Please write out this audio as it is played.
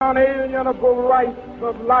unalienable rights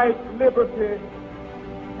of life, liberty,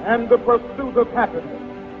 and the pursuit of happiness.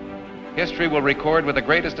 History will record with the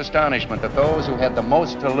greatest astonishment that those who had the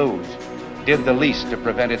most to lose did the least to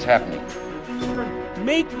prevent its happening.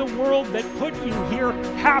 Make the world that put you here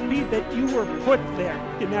happy that you were put there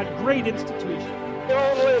in that great institution. The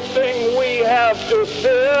only thing we have to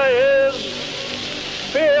fear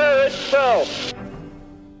is fear itself.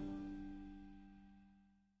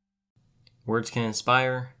 Words can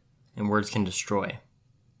inspire, and words can destroy.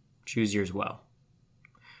 Choose yours well.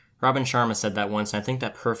 Robin Sharma said that once, and I think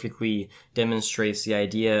that perfectly demonstrates the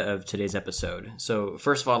idea of today's episode. So,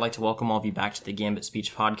 first of all, I'd like to welcome all of you back to the Gambit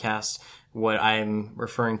Speech Podcast, what I'm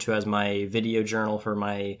referring to as my video journal for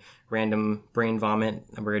my random brain vomit.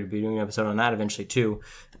 And we're going to be doing an episode on that eventually, too.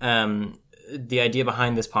 The idea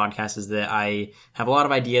behind this podcast is that I have a lot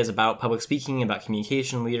of ideas about public speaking, about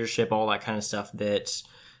communication, leadership, all that kind of stuff that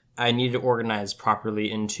I needed to organize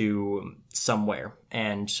properly into somewhere.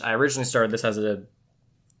 And I originally started this as a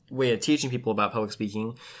way of teaching people about public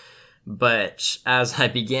speaking, but as I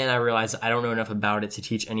began, I realized I don't know enough about it to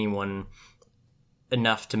teach anyone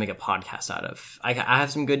enough to make a podcast out of. I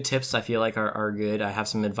have some good tips I feel like are good. I have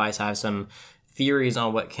some advice. I have some theories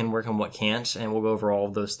on what can work and what can't, and we'll go over all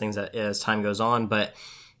of those things as time goes on, but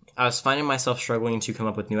I was finding myself struggling to come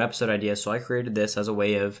up with new episode ideas, so I created this as a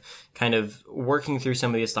way of kind of working through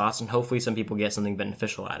some of these thoughts, and hopefully some people get something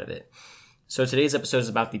beneficial out of it. So today's episode is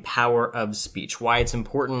about the power of speech, why it's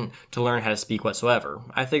important to learn how to speak whatsoever.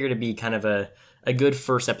 I figured it'd be kind of a good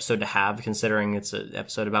first episode to have, considering it's an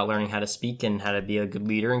episode about learning how to speak and how to be a good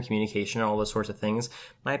leader in communication and all those sorts of things.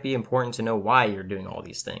 Might be important to know why you're doing all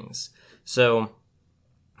these things. So,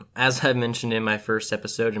 as I mentioned in my first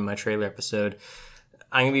episode, in my trailer episode,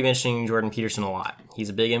 I'm going to be mentioning Jordan Peterson a lot. He's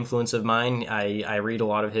a big influence of mine. I read a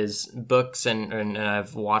lot of his books and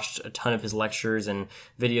I've watched a ton of his lectures and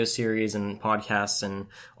video series and podcasts and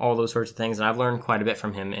all those sorts of things. And I've learned quite a bit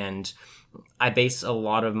from him. And I base a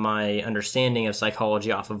lot of my understanding of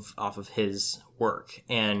psychology off of his work.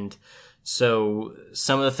 And so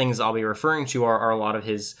some of the things I'll be referring to are a lot of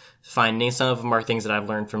his findings. Some of them are things that I've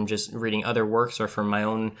learned from just reading other works or from my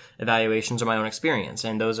own evaluations or my own experience.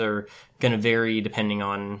 And those are going to vary depending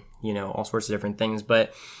on, all sorts of different things.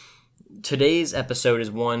 But today's episode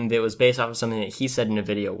is one that was based off of something that he said in a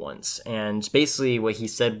video once. And basically what he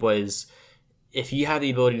said was, if you have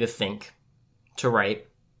the ability to think, to write,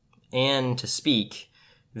 and to speak,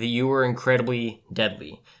 that you are incredibly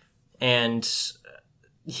deadly. And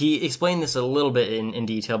he explained this a little bit in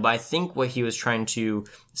detail, but I think what he was trying to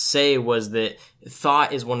say was that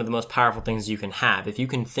thought is one of the most powerful things you can have. If you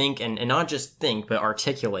can think, and not just think, but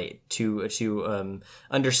articulate to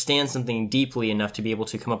understand something deeply enough to be able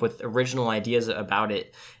to come up with original ideas about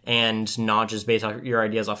it, and not just base your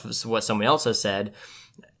ideas off of what someone else has said,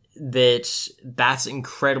 that's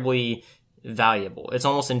incredibly valuable. It's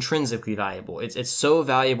almost intrinsically valuable. It's so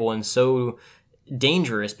valuable and so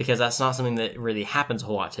dangerous because that's not something that really happens a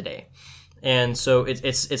whole lot today. And so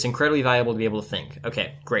it's incredibly valuable to be able to think.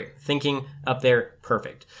 Okay, great. Thinking up there,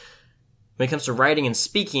 perfect. When it comes to writing and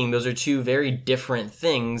speaking, those are two very different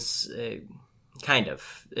things, kind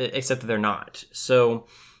of, except that they're not. So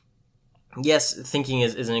yes, thinking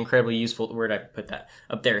is an incredibly useful, where did I put that?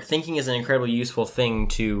 Up there. Thinking is an incredibly useful thing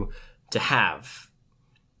to have.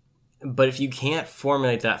 But if you can't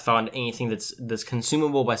formulate that thought into anything that's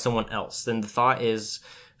consumable by someone else, then the thought is,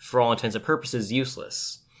 for all intents and purposes,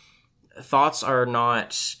 useless. Thoughts are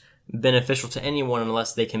not beneficial to anyone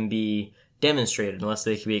unless they can be demonstrated, unless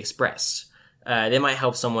they can be expressed. They might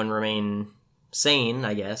help someone remain sane,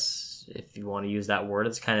 I guess, if you want to use that word.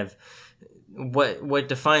 It's kind of what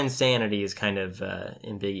defines sanity is kind of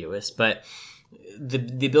ambiguous, but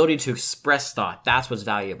the ability to express thought, that's what's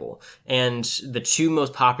valuable. And the two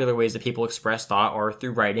most popular ways that people express thought are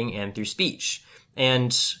through writing and through speech.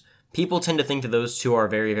 And people tend to think that those two are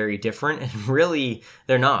very, very different, and really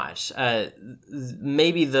they're not.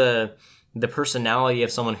 Maybe the personality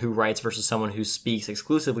of someone who writes versus someone who speaks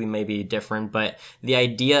exclusively may be different, but the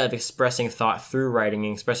idea of expressing thought through writing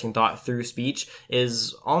and expressing thought through speech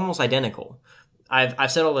is almost identical.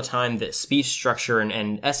 I've said all the time that speech structure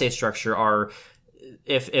and essay structure are,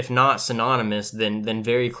 if not synonymous, then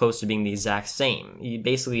very close to being the exact same. You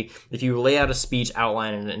basically, if you lay out a speech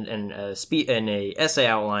outline and a essay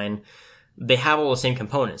outline, they have all the same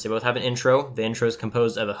components. They both have an intro. The intro is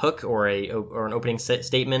composed of a hook or an opening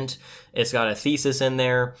statement. It's got a thesis in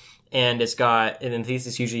there, And the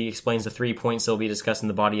thesis usually explains the 3 points that will be discussed in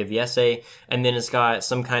the body of the essay. And then it's got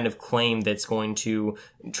some kind of claim that's going to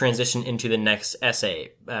transition into the next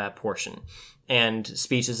essay portion. And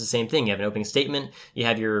speech is the same thing. You have an opening statement. You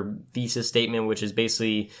have your thesis statement, which is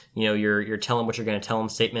basically, you're telling what you're going to tell them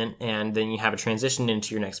statement. And then you have a transition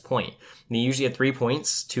into your next point. And you usually have 3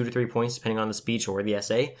 points, 2 to 3 points, depending on the speech or the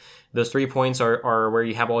essay. Those 3 points are where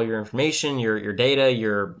you have all your information, your data,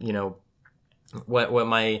 what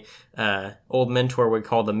my old mentor would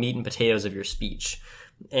call the meat and potatoes of your speech.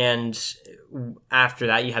 And after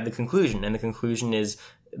that, you have the conclusion. And the conclusion is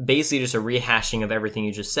basically just a rehashing of everything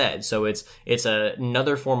you just said. So it's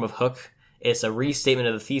another form of hook. It's a restatement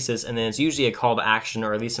of the thesis, and then it's usually a call to action,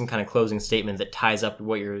 or at least some kind of closing statement that ties up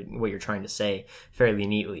what you're trying to say fairly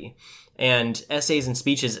neatly. And essays and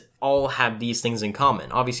speeches all have these things in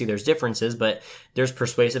common. Obviously, there's differences, but there's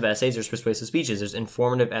persuasive essays, there's persuasive speeches, there's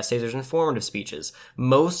informative essays, there's informative speeches.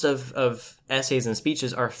 Most of essays and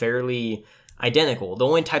speeches are fairly identical. The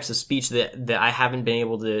only types of speech that I haven't been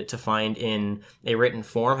able to find in a written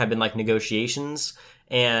form have been like negotiations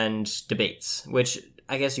and debates, which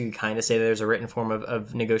I guess you could kind of say that there's a written form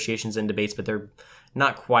of negotiations and debates, but they're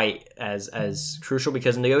not quite as crucial,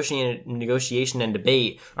 because negotiation and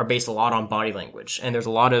debate are based a lot on body language. And there's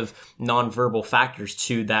a lot of nonverbal factors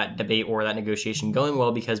to that debate or that negotiation going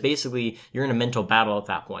well, because basically you're in a mental battle at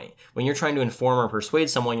that point. When you're trying to inform or persuade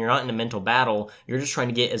someone, you're not in a mental battle. You're just trying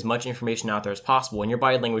to get as much information out there as possible. And your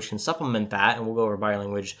body language can supplement that. And we'll go over body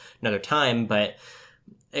language another time. But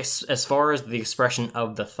as far as the expression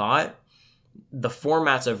of the thought, the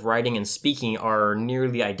formats of writing and speaking are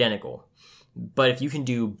nearly identical. But if you can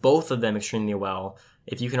do both of them extremely well,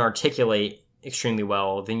 if you can articulate extremely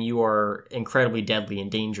well, then you are incredibly deadly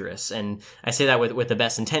and dangerous. And I say that with the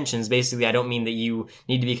best intentions. Basically, I don't mean that you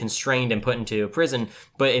need to be constrained and put into a prison,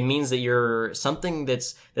 but it means that you're something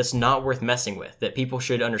that's not worth messing with, that people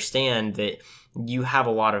should understand that you have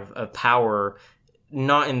a lot of power,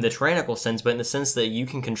 not in the tyrannical sense, but in the sense that you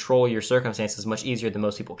can control your circumstances much easier than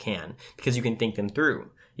most people can, because you can think them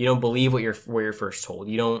through. You don't believe what you're first told.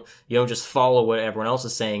 You don't just follow what everyone else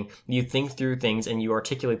is saying. You think through things and you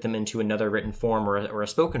articulate them into another written form or a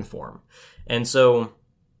spoken form. And so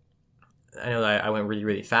I know that I went really,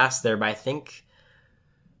 really fast there, but I think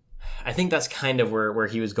that's kind of where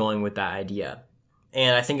he was going with that idea.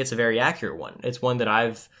 And I think it's a very accurate one. It's one that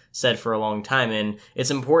I've said for a long time, and it's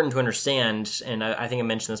important to understand, and I think I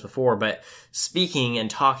mentioned this before, but speaking and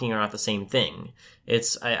talking are not the same thing.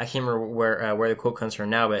 I can't remember where the quote comes from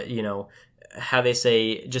now, but how they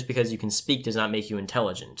say, just because you can speak does not make you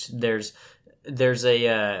intelligent. There's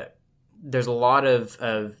a lot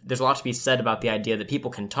to be said about the idea that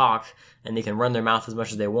people can talk and they can run their mouth as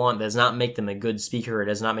much as they want. That does not make them a good speaker. It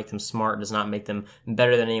does not make them smart. It does not make them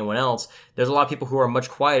better than anyone else. There's a lot of people who are much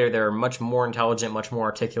quieter. They're much more intelligent, much more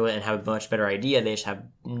articulate, and have a much better idea. They just have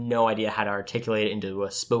no idea how to articulate it into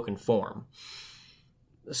a spoken form.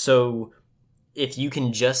 So if you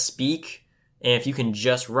can just speak and if you can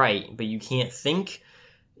just write, but you can't think,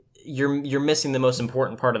 you're missing the most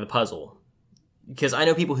important part of the puzzle. Because I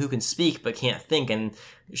know people who can speak but can't think, and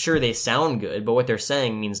sure, they sound good, but what they're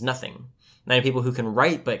saying means nothing. And I know people who can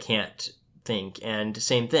write but can't think, and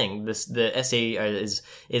same thing. The essay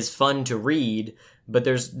is fun to read, but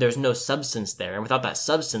there's no substance there. And without that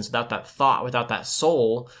substance, without that thought, without that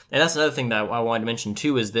soul, and that's another thing that I wanted to mention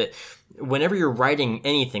too, is that whenever you're writing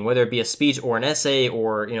anything, whether it be a speech or an essay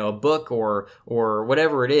or a book or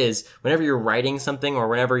whatever it is, whenever you're writing something or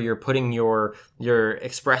whenever you're putting your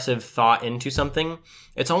expressive thought into something,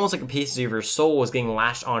 it's almost like a piece of your soul is getting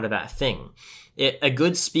lashed onto that thing. A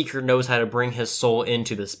good speaker knows how to bring his soul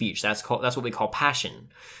into the speech. That's what we call passion.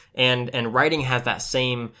 And writing has that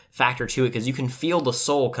same factor to it, because you can feel the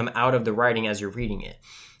soul come out of the writing as you're reading it.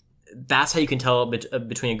 That's how you can tell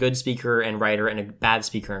between a good speaker and writer and a bad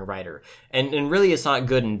speaker and writer. And really, it's not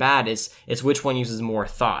good and bad. It's which one uses more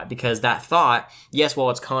thought, because that thought, yes, while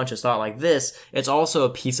it's conscious thought like this, it's also a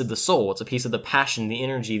piece of the soul. It's a piece of the passion, the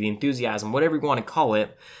energy, the enthusiasm, whatever you want to call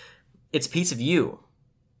it. It's a piece of you.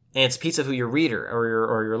 And it's a piece of your reader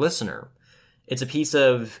or your listener. It's a piece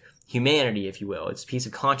of humanity, if you will. It's a piece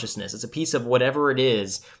of consciousness. It's a piece of whatever it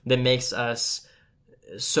is that makes us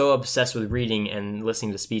so obsessed with reading and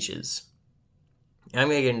listening to speeches. And I'm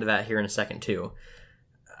going to get into that here in a second too.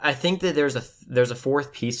 I think that there's a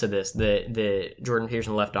fourth piece to this that Jordan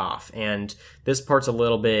Peterson left off, and this part's a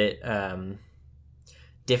little bit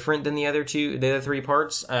different than the other three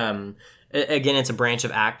parts. Again, it's a branch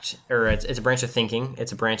of it's a branch of thinking.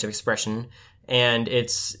 It's a branch of expression, and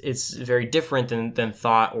it's very different than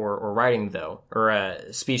thought or writing though, or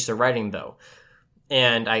speech or writing though.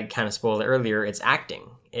 And I kind of spoiled it earlier. It's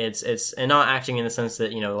acting. It's and not acting in the sense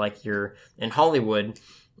that, like you're in Hollywood,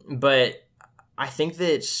 but I think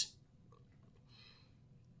that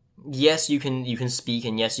yes, you can speak,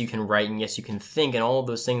 and yes, you can write, and yes, you can think, and all of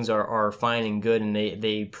those things are fine and good, and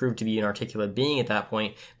they prove to be an articulate being at that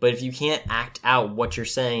point. But if you can't act out what you're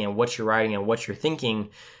saying and what you're writing and what you're thinking,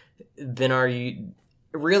 then are you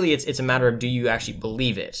really? It's a matter of, do you actually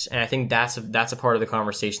believe it? And I think that's a part of the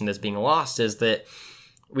conversation that's being lost, is that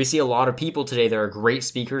we see a lot of people today that are great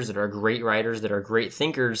speakers, that are great writers, that are great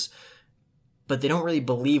thinkers, but they don't really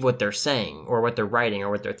believe what they're saying or what they're writing or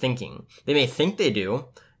what they're thinking. They may think they do,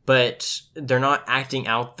 but they're not acting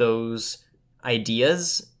out those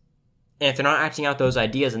ideas. And if they're not acting out those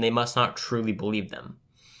ideas, then they must not truly believe them.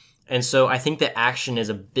 And so I think that action is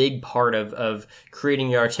a big part of creating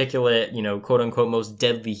your articulate, quote unquote, most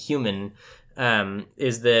deadly human,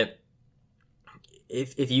 is that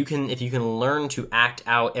if you can learn to act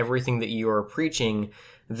out everything that you are preaching,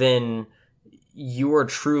 then you are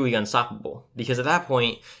truly unstoppable. Because at that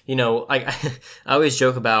point, I always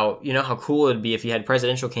joke about, how cool it would be if you had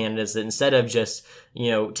presidential candidates that instead of just,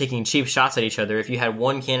 taking cheap shots at each other, if you had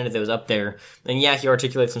one candidate that was up there, and yeah, he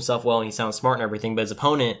articulates himself well and he sounds smart and everything, but his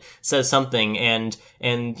opponent says something and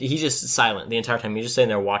he's just silent the entire time. He's just sitting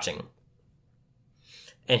there watching.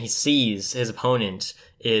 And he sees his opponent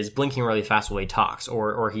is blinking really fast while he talks,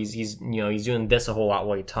 or he's doing this a whole lot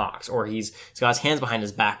while he talks, or he's got his hands behind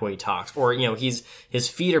his back while he talks, or his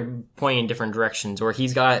feet are pointing in different directions, or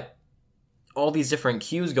he's got all these different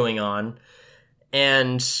cues going on.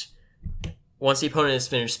 And once the opponent is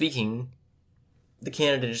finished speaking, the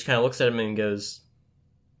candidate just kind of looks at him and goes,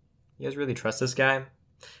 "You guys really trust this guy?" I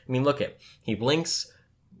mean, he blinks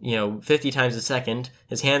 50 times a second,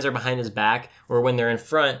 his hands are behind his back, or when they're in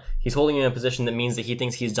front, he's holding in a position that means that he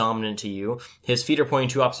thinks he's dominant to you. His feet are pointing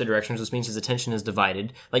two opposite directions, which means his attention is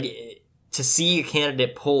divided. To see a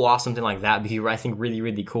candidate pull off something like that would be, I think, really,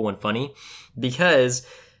 really cool and funny, because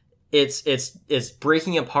it's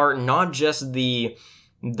breaking apart not just the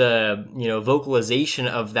vocalization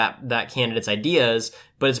of that candidate's ideas,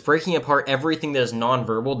 but it's breaking apart everything that is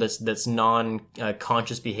nonverbal, that's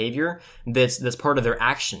non-conscious behavior, that's part of their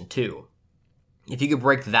action too. If you could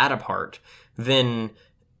break that apart, then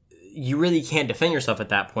you really can't defend yourself at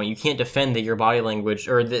that point. You can't defend that your body language,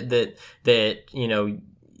 or that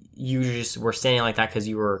you just were standing like that because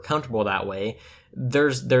you were comfortable that way.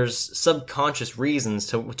 There's subconscious reasons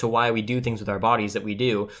to why we do things with our bodies that we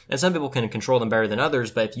do. And some people can control them better than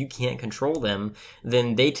others, but if you can't control them,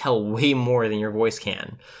 then they tell way more than your voice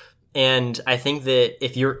can. And I think that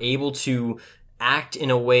if you're able to act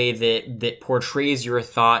in a way that portrays your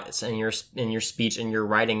thoughts and your speech and your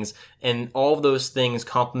writings, and all of those things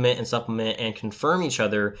complement and supplement and confirm each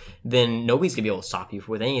other, then nobody's gonna be able to stop you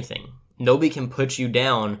with anything. Nobody can put you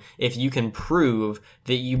down if you can prove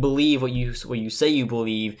that you believe what you say you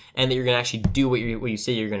believe, and that you're going to actually do what you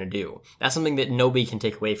say you're going to do. That's something that nobody can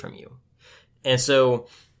take away from you. And so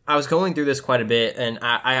I was going through this quite a bit, and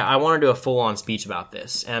I want to do a full-on speech about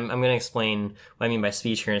this. And I'm going to explain what I mean by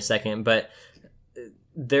speech here in a second, but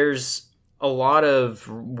there's a lot of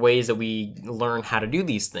ways that we learn how to do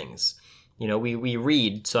these things. We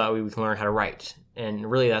read so that we can learn how to write.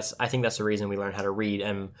 And really I think that's the reason we learn how to read.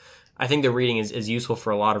 And I think the reading is useful for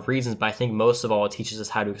a lot of reasons, but I think most of all it teaches us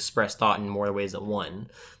how to express thought in more ways than one.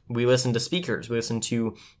 We listen to speakers, we listen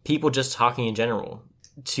to people just talking in general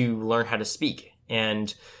to learn how to speak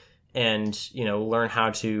and learn how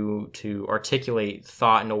to articulate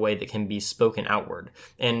thought in a way that can be spoken outward.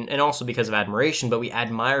 And also because of admiration, but we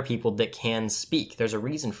admire people that can speak. There's a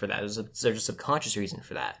reason for that. There's a subconscious reason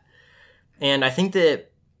for that. And I think that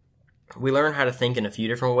we learn how to think in a few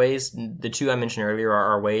different ways. The two I mentioned earlier are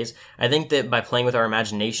our ways. I think that by playing with our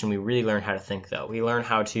imagination, we really learn how to think, though. We learn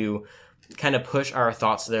how to kind of push our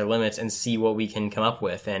thoughts to their limits and see what we can come up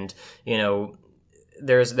with. And,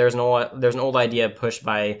 there's an old idea pushed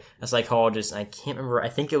by a psychologist. I can't remember. I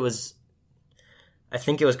think it was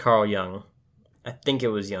Carl Jung. I think it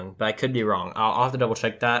was Jung, but I could be wrong. I'll have to double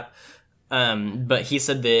check that. But he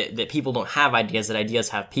said that people don't have ideas, that ideas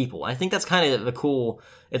have people. I think that's kind of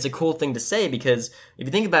it's a cool thing to say, because if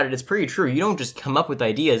you think about it, it's pretty true. You don't just come up with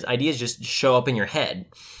ideas. Ideas just show up in your head.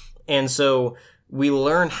 And so we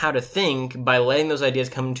learn how to think by letting those ideas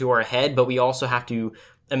come into our head, but we also have to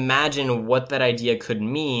imagine what that idea could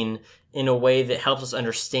mean in a way that helps us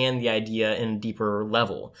understand the idea in a deeper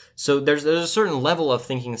level. So there's a certain level of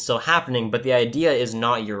thinking still happening, but the idea is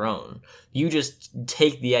not your own. You just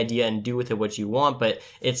take the idea and do with it what you want, but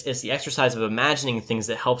it's the exercise of imagining things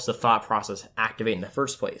that helps the thought process activate in the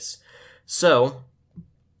first place. So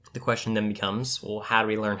the question then becomes, well, how do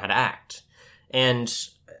we learn how to act? And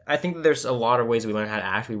I think that there's a lot of ways we learn how to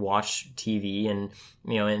act. We watch TV, and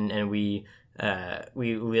and we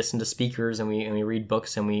listen to speakers, and we read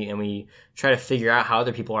books, and we try to figure out how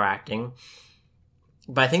other people are acting.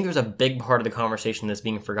 But I think there's a big part of the conversation that's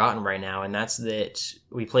being forgotten right now, and that's that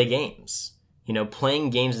we play games.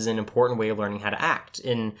 Playing games is an important way of learning how to act.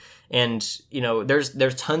 And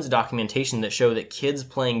there's tons of documentation that show that kids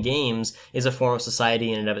playing games is a form of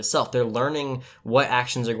society in and of itself. They're learning what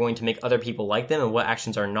actions are going to make other people like them and what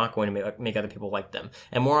actions are not going to make other people like them.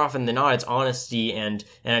 And more often than not, it's honesty and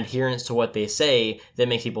adherence to what they say that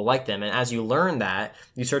makes people like them. And as you learn that,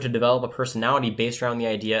 you start to develop a personality based around the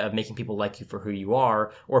idea of making people like you for who you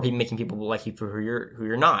are, or making people like you for who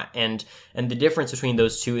you're not. And the difference between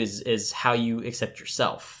those two is how you accept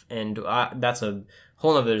yourself. And that's a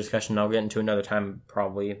whole other discussion I'll get into another time,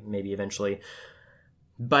 probably, maybe eventually.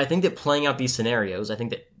 But I think that playing out these scenarios, I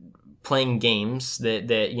think that playing games, that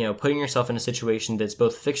putting yourself in a situation that's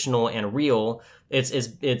both fictional and real, it's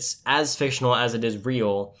as fictional as it is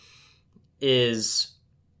real, is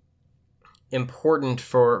important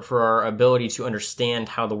for our ability to understand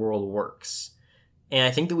how the world works. And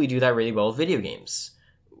I think that we do that really well with video games.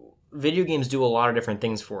 Video games do a lot of different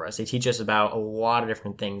things for us. They teach us about a lot of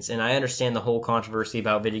different things. And I understand the whole controversy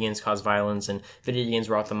about video games cause violence and video games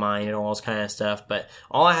rot the mind and all this kind of stuff. But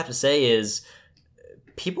all I have to say is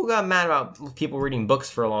people got mad about people reading books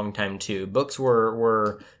for a long time too. Books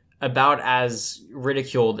were about as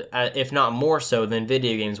ridiculed, if not more so, than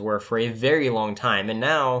video games were for a very long time. And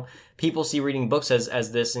now people see reading books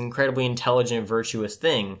as this incredibly intelligent, virtuous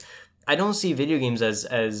thing. I don't see video games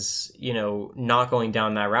as not going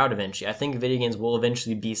down that route eventually. I think video games will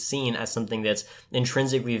eventually be seen as something that's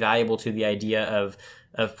intrinsically valuable to the idea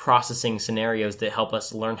of processing scenarios that help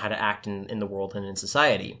us learn how to act in the world and in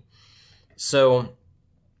society. So,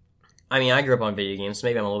 I grew up on video games, so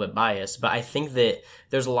maybe I'm a little bit biased, but I think that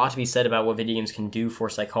there's a lot to be said about what video games can do for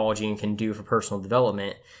psychology and can do for personal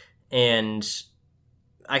development. And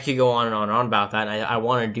I could go on and on and on about that. And I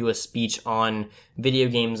want to do a speech on video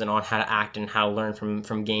games and on how to act and how to learn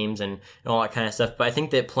from games and all that kind of stuff. But I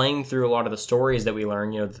think that playing through a lot of the stories that we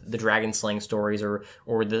learn, the dragon slaying stories or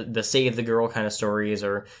the save the girl kind of stories,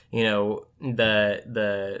 or, the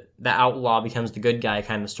outlaw becomes the good guy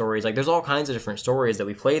kind of stories. Like, there's all kinds of different stories that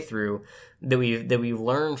we play through that we've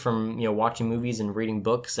learned from, watching movies and reading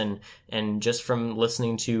books and just from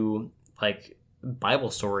listening to, like, Bible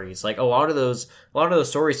stories. Like, a lot of those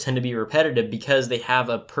stories tend to be repetitive because they have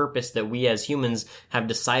a purpose that we as humans have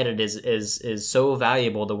decided is so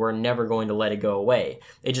valuable that we're never going to let it go away.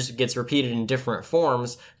 It just gets repeated in different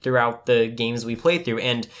forms throughout the games we play through.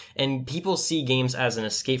 And people see games as an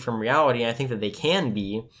escape from reality, and I think that they can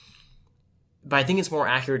be, but I think it's more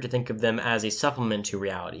accurate to think of them as a supplement to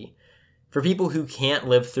reality. For people who can't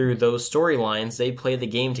live through those storylines, they play the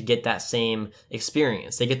game to get that same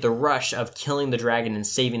experience. They get the rush of killing the dragon and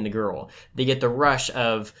saving the girl. They get the rush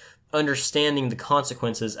of understanding the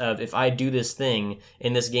consequences of, if I do this thing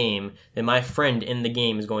in this game, then my friend in the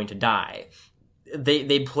game is going to die.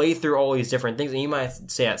 They play through all these different things, and you might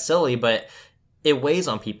say that's silly, but it weighs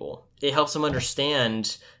on people. It helps them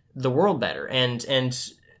understand the world better. And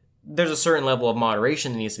there's a certain level of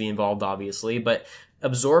moderation that needs to be involved, obviously, but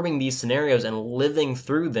absorbing these scenarios and living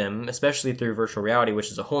through them, especially through virtual reality, which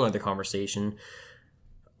is a whole other conversation,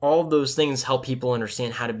 all of those things help people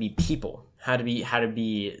understand how to be people, how to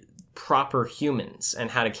be proper humans, and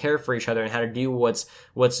how to care for each other, and how to do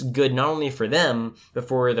what's good not only for them, but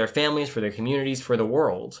for their families, for their communities, for the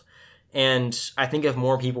world. And I think if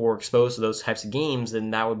more people were exposed to those types of games, then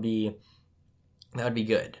that would be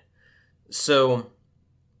good. So,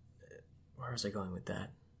 where was I going with that?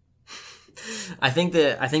 I think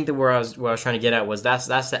that where I was trying to get at was that's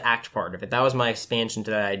the act part of it. That was my expansion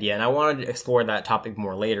to that idea, and I wanted to explore that topic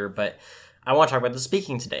more later. But I want to talk about the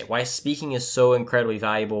speaking today. Why speaking is so incredibly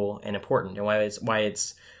valuable and important, and why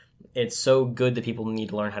it's so good that people need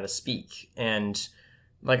to learn how to speak. And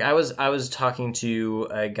like I was talking to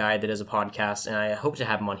a guy that does a podcast, and I hope to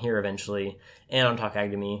have him on here eventually, and on Talk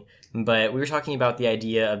Academy. But we were talking about the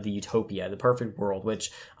idea of the utopia, the perfect world,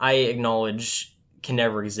 which I acknowledge can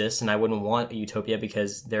never exist, and I wouldn't want a utopia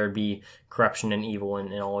because there would be corruption and evil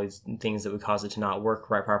and all these things that would cause it to not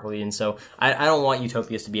work right properly. And so I don't want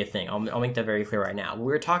utopias to be a thing. I'll make that very clear right now. We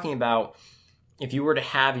were talking about, if you were to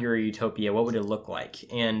have your utopia, what would it look like?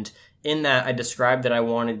 And in that, I described that I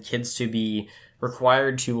wanted kids to be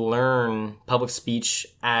required to learn public speech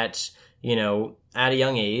at a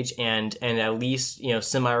young age, and at least,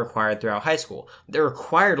 semi-required throughout high school. They're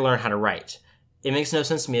required to learn how to write. It makes no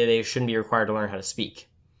sense to me that they shouldn't be required to learn how to speak.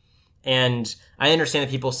 And I understand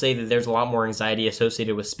that people say that there's a lot more anxiety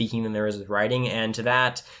associated with speaking than there is with writing. And to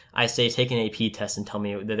that, I say take an AP test and tell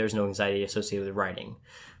me that there's no anxiety associated with writing.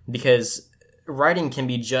 Because writing can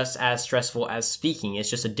be just as stressful as speaking. It's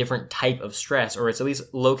just a different type of stress, or it's at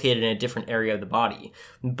least located in a different area of the body.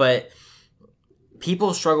 But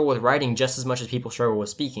people struggle with writing just as much as people struggle with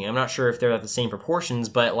speaking. I'm not sure if they're at the same proportions,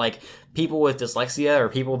 but like people with dyslexia or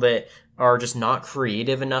people that are just not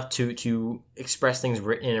creative enough to express things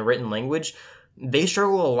in a written language, they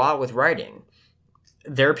struggle a lot with writing.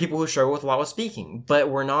 There are people who struggle with a lot with speaking, but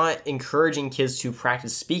we're not encouraging kids to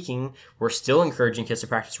practice speaking. We're still encouraging kids to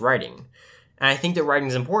practice writing. And I think that writing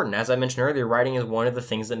is important. As I mentioned earlier, writing is one of the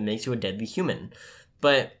things that makes you a deadly human.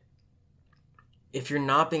 But if you're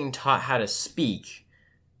not being taught how to speak,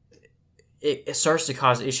 it starts to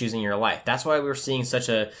cause issues in your life. That's why we're seeing such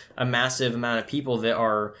a massive amount of people that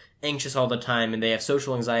are anxious all the time, and they have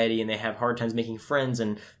social anxiety, and they have hard times making friends,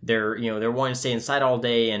 and they're wanting to stay inside all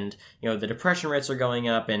day, and the depression rates are going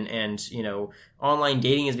up, and online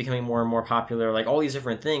dating is becoming more and more popular, like all these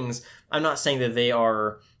different things. I'm not saying that they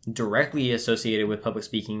are directly associated with public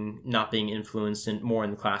speaking not being influenced more in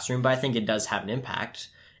the classroom, but I think it does have an impact.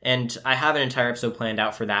 And I have an entire episode planned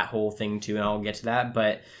out for that whole thing too, and I'll get to that.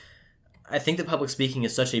 But I think that public speaking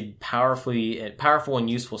is such a powerful and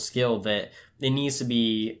useful skill that it needs to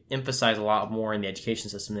be emphasized a lot more in the education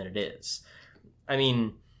system than it is. I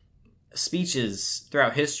mean, speeches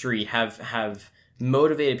throughout history have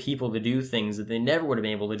motivated people to do things that they never would have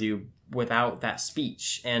been able to do without that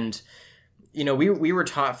speech. And we were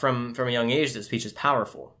taught from a young age that speech is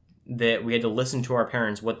powerful, that we had to listen to our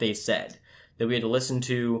parents, what they said, that we had to listen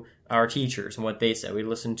to our teachers and what they said. We had to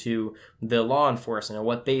listen to the law enforcement and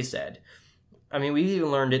what they said. I mean, we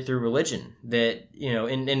even learned it through religion, that,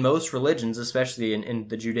 in most religions, especially in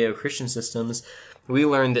the Judeo-Christian systems, we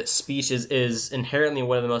learned that speech is inherently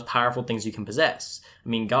one of the most powerful things you can possess. I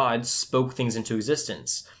mean, God spoke things into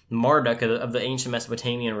existence. Marduk of the ancient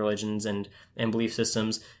Mesopotamian religions and belief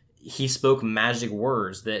systems, he spoke magic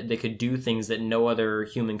words that could do things that no other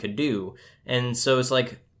human could do. And so it's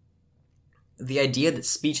like, the idea that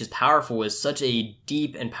speech is powerful is such a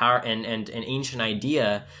deep and an ancient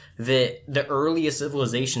idea that the earliest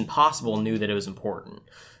civilization possible knew that it was important.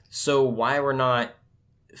 So why we're not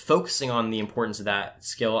focusing on the importance of that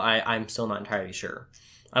skill, I'm still not entirely sure.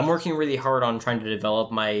 I'm working really hard on trying to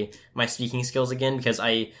develop my speaking skills again, because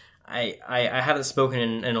I haven't spoken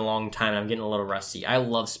in a long time. I'm getting a little rusty. I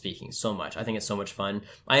love speaking so much. I think it's so much fun.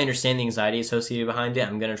 I understand the anxiety associated behind it.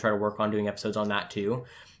 I'm going to try to work on doing episodes on that too.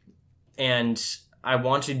 And I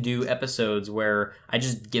want to do episodes where I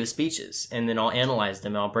just give speeches, and then I'll analyze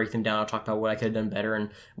them, and I'll break them down. I'll talk about what I could have done better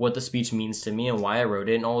and what the speech means to me and why I wrote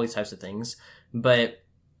it and all these types of things. But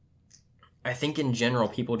I think in general,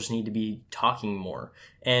 people just need to be talking more.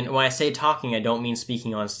 And when I say talking, I don't mean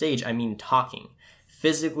speaking on stage. I mean talking.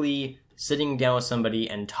 Physically sitting down with somebody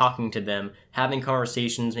and talking to them, having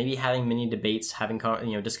conversations, maybe having mini debates, having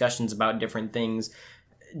discussions about different things.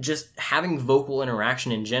 Just having vocal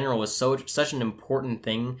interaction in general is such an important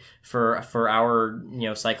thing for our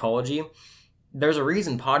psychology. There's a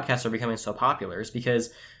reason podcasts are becoming so popular, is because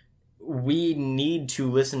we need to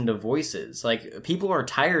listen to voices. Like, people are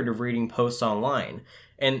tired of reading posts online,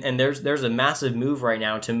 and there's a massive move right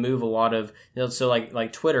now to move a lot of, so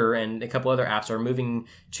like Twitter and a couple other apps are moving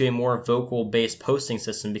to a more vocal based posting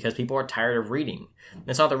system because people are tired of reading.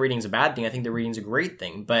 It's not that reading's a bad thing. I think that reading's a great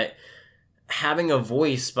thing, but having a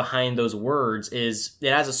voice behind those words it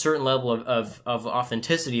has a certain level of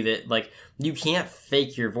authenticity that, like, you can't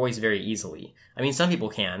fake your voice very easily. I mean, some people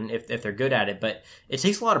can if they're good at it, but it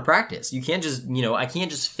takes a lot of practice. You can't just, I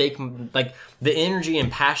can't just fake, like, the energy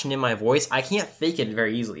and passion in my voice. I can't fake it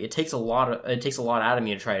very easily. It takes a lot out of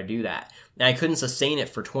me to try to do that. And I couldn't sustain it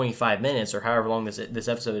for 25 minutes or however long this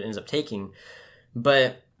episode ends up taking.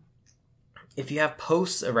 But if you have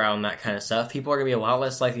posts around that kind of stuff, people are going to be a lot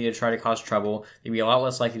less likely to try to cause trouble. They'll be a lot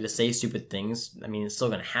less likely to say stupid things. I mean, it's still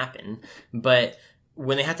going to happen. But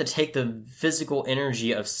when they have to take the physical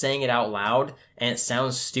energy of saying it out loud and it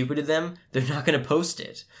sounds stupid to them, they're not going to post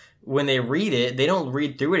it. When they read it, they don't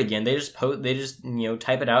read through it again. They just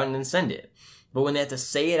type it out and then send it. But when they have to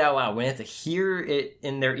say it out loud, when they have to hear it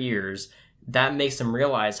in their ears, that makes them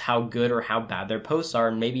realize how good or how bad their posts are,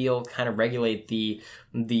 and maybe it'll kind of regulate the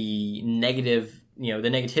negative, the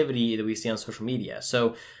negativity that we see on social media.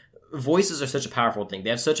 So voices are such a powerful thing. They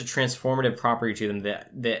have such a transformative property to them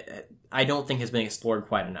that I don't think has been explored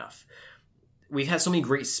quite enough. We've had so many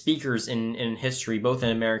great speakers in history, both in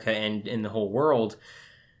America and in the whole world,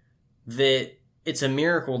 that it's a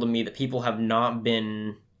miracle to me that people have not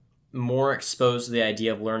been more exposed to the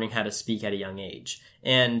idea of learning how to speak at a young age.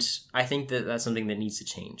 And I think that that's something that needs to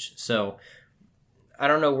change. So I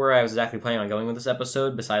don't know where I was exactly planning on going with this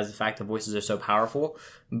episode, besides the fact that voices are so powerful.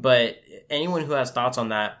 But anyone who has thoughts on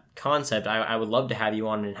that concept, I would love to have you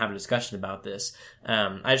on and have a discussion about this.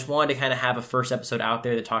 I just wanted to kind of have a first episode out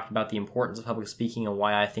there that talked about the importance of public speaking and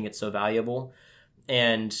why I think it's so valuable.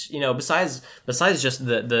 And, you know, besides just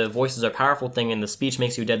the voices are powerful thing and the speech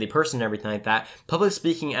makes you a deadly person and everything like that, public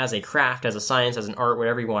speaking as a craft, as a science, as an art,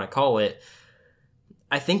 whatever you want to call it,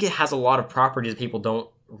 I think it has a lot of properties that people don't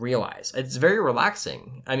realize. It's very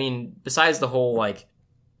relaxing. I mean, besides the whole, like,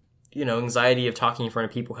 you know, anxiety of talking in front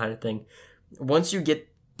of people kind of thing, once you get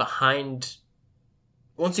in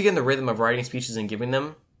the rhythm of writing speeches and giving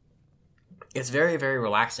them, it's very, very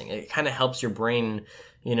relaxing. It kind of helps your brain,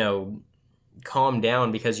 you know, calm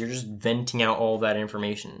down because you're just venting out all that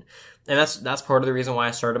information. And that's part of the reason why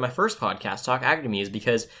I started my first podcast, Talk Academy, is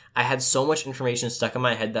because I had so much information stuck in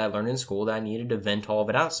my head that I learned in school that I needed to vent all of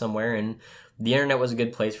it out somewhere, and the internet was a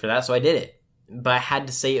good place for that, so I did it. But I had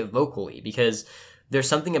to say it vocally because there's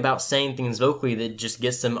something about saying things vocally that just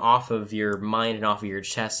gets them off of your mind and off of your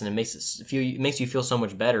chest, and it makes you feel so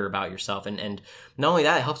much better about yourself. And not only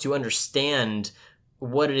that, it helps you understand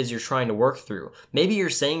what it is you're trying to work through. Maybe you're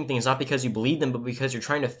saying things not because you believe them, but because you're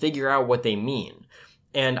trying to figure out what they mean.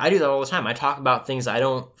 And I do that all the time. I talk about things I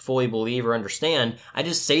don't fully believe or understand. I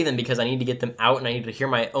just say them because I need to get them out and I need to hear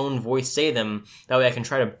my own voice say them. That way I can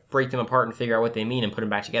try to break them apart and figure out what they mean and put them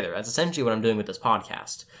back together. That's essentially what I'm doing with this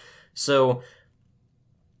podcast. So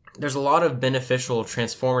there's a lot of beneficial,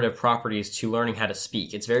 transformative properties to learning how to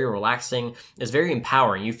speak. It's very relaxing. It's very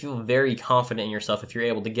empowering. You feel very confident in yourself if you're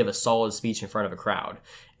able to give a solid speech in front of a crowd.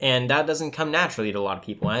 And that doesn't come naturally to a lot of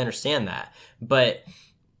people. I understand that. But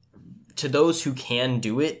to those who can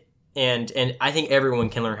do it, and I think everyone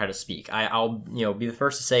can learn how to speak. I'll be the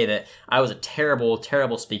first to say that I was a terrible,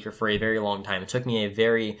 terrible speaker for a very long time. It took me a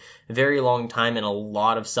very, very long time and a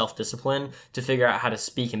lot of self-discipline to figure out how to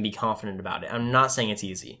speak and be confident about it. I'm not saying it's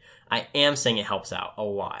easy. I am saying it helps out a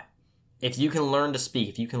lot. If you can learn to speak,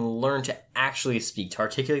 if you can learn to actually speak, to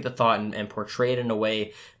articulate the thought and portray it in a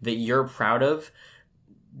way that you're proud of,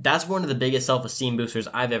 that's one of the biggest self-esteem boosters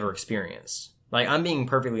I've ever experienced. Like, I'm being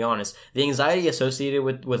perfectly honest. The anxiety associated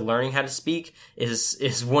with learning how to speak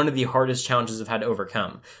is one of the hardest challenges I've had to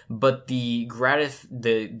overcome. But the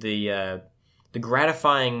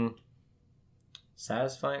gratifying,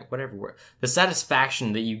 satisfying, whatever word, the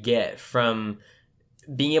satisfaction that you get from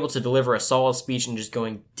being able to deliver a solid speech and just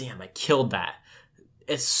going, damn, I killed that.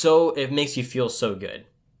 It makes you feel so good.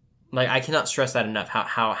 Like, I cannot stress that enough,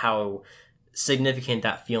 how significant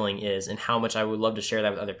that feeling is and how much I would love to share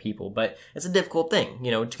that with other people. But it's a difficult thing,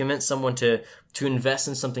 to convince someone to invest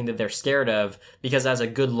in something that they're scared of because it has a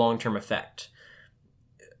good long-term effect.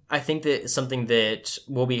 I think that it's something that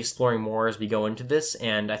we'll be exploring more as we go into this,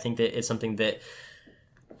 and I think that it's something that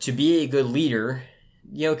to be a good leader,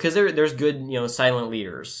 because there's good, silent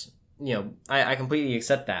leaders. I completely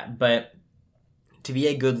accept that, but to be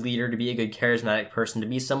a good leader, to be a good charismatic person, to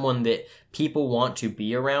be someone that people want to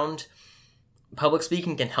be around, public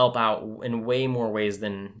speaking can help out in way more ways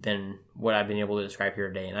than what I've been able to describe here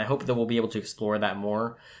today. And I hope that we'll be able to explore that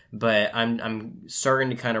more, but I'm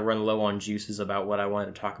starting to kind of run low on juices about what I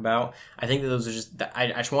wanted to talk about. I think that those are just,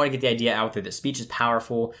 I just want to get the idea out there that speech is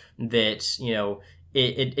powerful, that,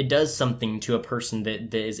 it does something to a person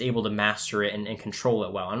that is able to master it and control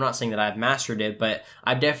it well. I'm not saying that I've mastered it, but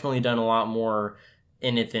I've definitely done a lot more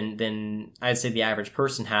in it than I'd say the average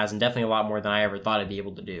person has, and definitely a lot more than I ever thought I'd be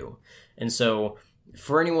able to do. And so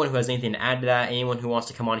for anyone who has anything to add to that, anyone who wants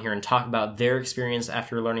to come on here and talk about their experience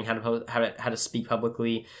after learning how to speak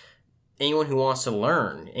publicly, anyone who wants to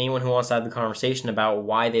learn, anyone who wants to have the conversation about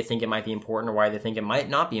why they think it might be important or why they think it might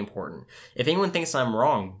not be important. If anyone thinks I'm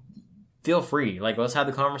wrong, feel free. Let's have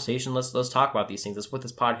the conversation. Let's talk about these things. That's what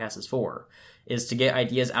this podcast is for, is to get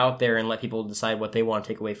ideas out there and let people decide what they want to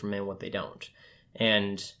take away from it and what they don't.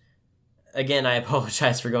 And again, I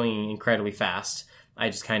apologize for going incredibly fast. I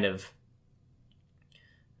just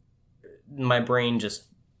my brain just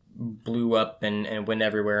blew up and went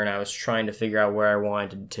everywhere, and I was trying to figure out where I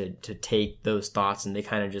wanted to take those thoughts, and they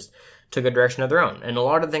kind of just took a direction of their own. And a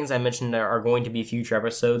lot of things I mentioned are going to be future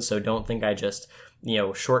episodes, so don't think I just,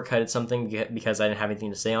 shortcutted something because I didn't have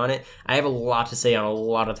anything to say on it. I have a lot to say on a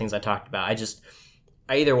lot of things I talked about.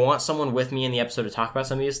 I either want someone with me in the episode to talk about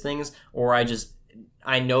some of these things, or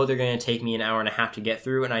I know they're going to take me an hour and a half to get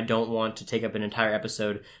through, and I don't want to take up an entire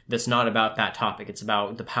episode that's not about that topic. It's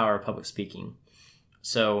about the power of public speaking.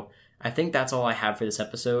 So I think that's all I have for this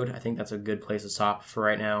episode. I think that's a good place to stop for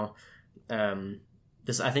right now.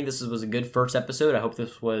 I think this was a good first episode. I hope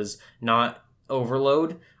this was not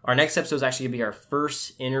overload. Our next episode is actually going to be our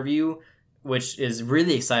first interview, which is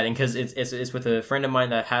really exciting because it's with a friend of mine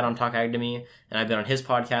that I've had on Talk Academy, and I've been on his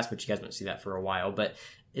podcast, but you guys won't see that for a while. But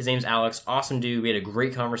his name's Alex. Awesome dude. We had a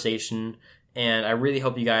great conversation, and I really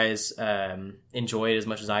hope you guys enjoy it as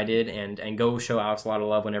much as I did, and go show Alex a lot of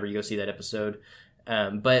love whenever you go see that episode.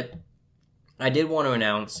 But I did want to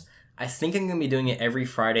announce, I think I'm going to be doing it every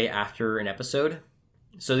Friday after an episode.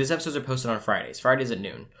 So these episodes are posted on Fridays at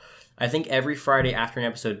noon. I think every Friday after an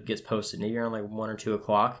episode gets posted, maybe around like 1 or 2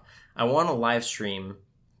 o'clock, I want to live stream,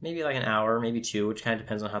 maybe like an hour, maybe 2, which kind of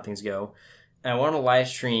depends on how things go. I want to live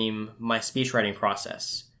stream my speech writing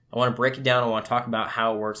process. I want to break it down. I want to talk about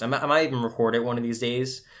how it works. I might even record it one of these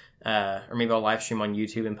days, or maybe I'll live stream on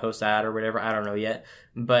YouTube and post that or whatever. I don't know yet,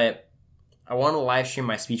 but I want to live stream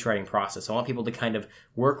my speech writing process. I want people to kind of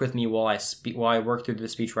work with me while I work through the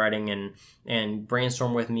speech writing and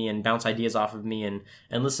brainstorm with me and bounce ideas off of me and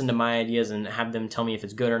listen to my ideas and have them tell me if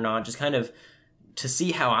it's good or not. Just kind of to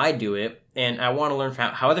see how I do it, and I want to learn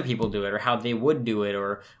how other people do it, or how they would do it,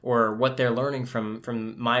 or what they're learning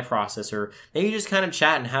from my process, or maybe just kind of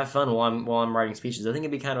chat and have fun while I'm writing speeches. I think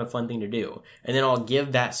it'd be kind of a fun thing to do. And then I'll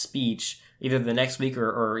give that speech either the next week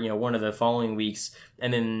or one of the following weeks,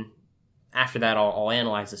 and then after that, I'll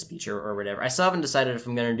analyze the speech or whatever. I still haven't decided if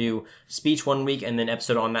I'm going to do speech one week and then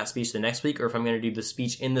episode on that speech the next week, or if I'm going to do the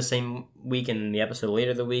speech in the same week and then the episode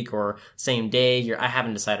later the week, or same day. I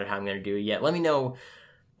haven't decided how I'm going to do it yet. Let me know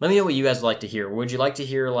what you guys would like to hear. Would you like to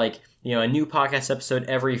hear a new podcast episode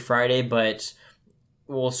every Friday, but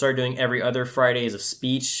we'll start doing every other Friday as a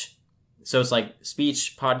speech? So it's like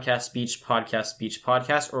speech, podcast, speech, podcast, speech,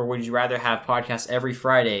 podcast, or would you rather have podcasts every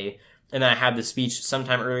Friday and then I have the speech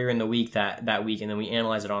sometime earlier in the week that week, and then we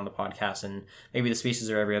analyze it on the podcast, and maybe the speeches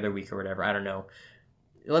are every other week or whatever. I don't know.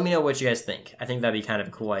 Let me know what you guys think. I think that'd be kind of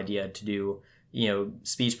a cool idea to do,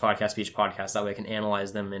 speech podcast. That way I can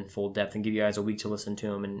analyze them in full depth and give you guys a week to listen to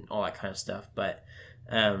them and all that kind of stuff. But,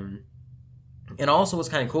 and also what's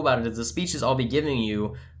kind of cool about it is the speeches I'll be giving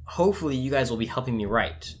you, hopefully you guys will be helping me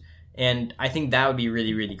write. And I think that would be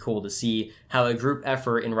really, really cool to see how a group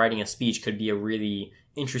effort in writing a speech could be a really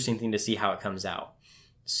interesting thing to see how it comes out.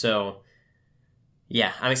 So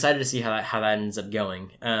yeah, I'm excited to see how that ends up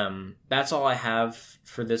going. That's all I have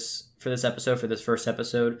for this episode, for this first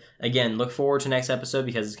episode. Again, look forward to next episode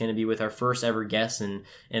because it's going to be with our first ever guest, and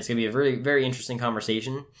it's going to be a very, very interesting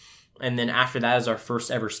conversation. And then after that is our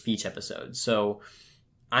first ever speech episode. So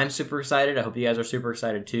I'm super excited. I hope you guys are super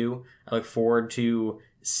excited too. I look forward to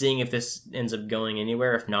seeing if this ends up going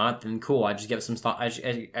anywhere. If not, then cool. I just get some thought. I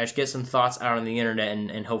just get some thoughts out on the internet,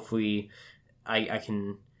 and hopefully, I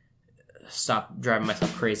can stop driving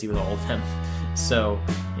myself crazy with all of them. So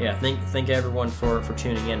yeah, thank everyone for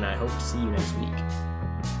tuning in. And I hope to see you next week.